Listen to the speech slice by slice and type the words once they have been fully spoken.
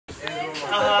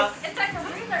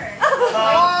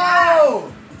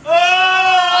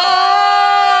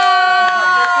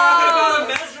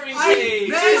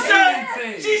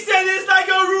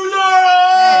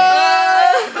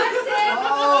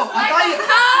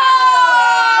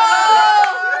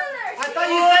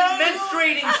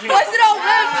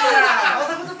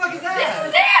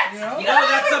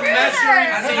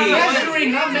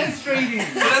Menstruating, not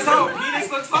menstruating. So that's how a penis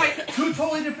looks like? Two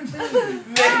totally different things.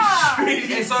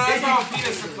 Menstruating. So that's how a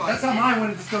penis looks like. That's how mine when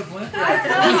it just goes limp.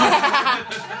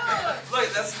 Look,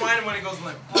 that's mine when it goes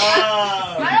limp. I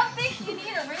don't think you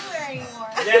need a ruler anymore.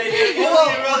 Yeah, you need a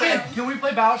ruler. Can we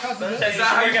play Battle Shots? Is that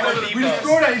how you put it? We just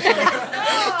scored at each other.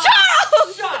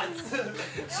 Shots!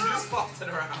 She just flopped it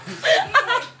around.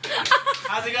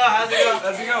 How's it go? How's it go?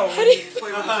 How's it go? When you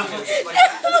play with penis like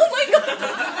that? Oh my god.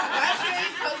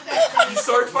 You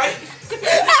sword fight?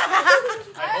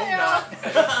 I don't know.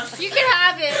 You can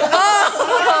have it.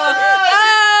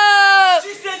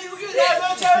 She said you could have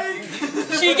no time.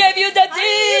 She gave you the D.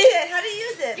 How do you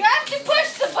use it? You have to push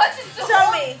the button to Show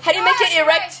hold. me. How do you make it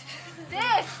erect?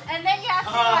 This, and then you have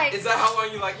to like. Is that how long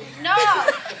you like it? No,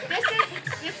 this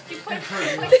you push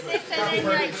this, and then you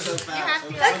like you have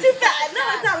to. That's too fast. No,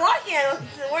 it's not walking. It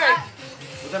doesn't work.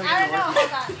 I don't know.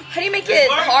 Hold on. How do you make it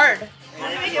hard? How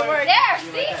do you make it work? There,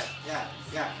 see?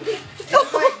 You look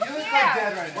like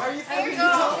dead right now. Why are you There you fucking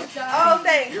go. Oh,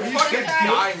 thanks. You're fucking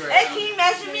dying right Hey, can you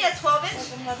measure me at 12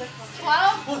 inch?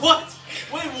 12. What?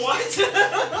 Wait, what?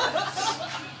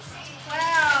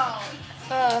 Wow.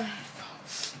 Oh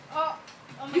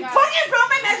my You god. fucking broke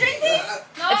my measuring tape?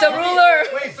 No. It's a ruler.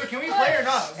 Wait, so can we play or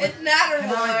not? It's not a Can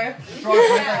I ruler. draw a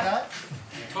point like that?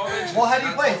 12 inches. Well, how do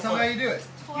you Not play? 12 Tell me how foot. you do it.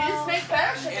 You just make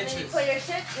better shit and then you Inches. put your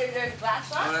shit, your glass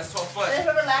Oh, on. that's 12 And foot. then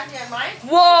put relax in your mind.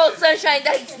 Whoa, Sunshine,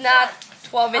 that's not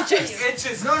 12 inches.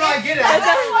 Inches. No, I get it. That's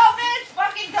not 12 inch,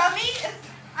 fucking dummy.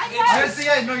 Honestly,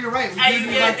 yeah, no, you're right. We Hey, need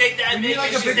you gotta like, take that we need dick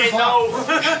like and a she bigger said box. no.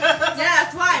 Yeah,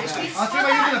 that's why. I'll see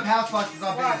about using a pass box. It's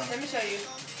not big Watch, enough. let me show you.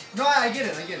 No, I get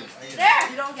it. I get it. There.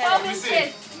 You don't get 12 it.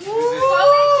 inches. Woo!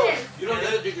 12 inches. You don't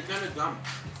get it, you're kind of dumb.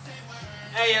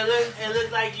 Hey, it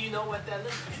looks like you know what that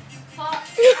looks like.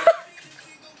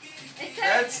 It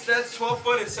says That's 12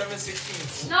 foot and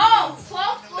 7/16. no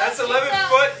 12 foot. That's is 11 the-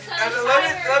 foot the and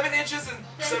entire- 11 inches and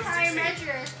The entire 7/16.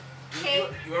 measure. Okay.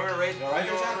 You want me to read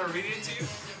it to you?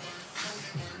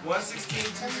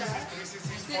 1/16, 2/16,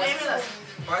 3/16, 4/16,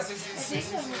 5/16,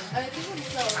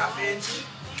 6/16, half inch,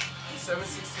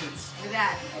 7/16. Look at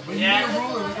that. When you Yeah. need a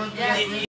ruler, we're going to do that.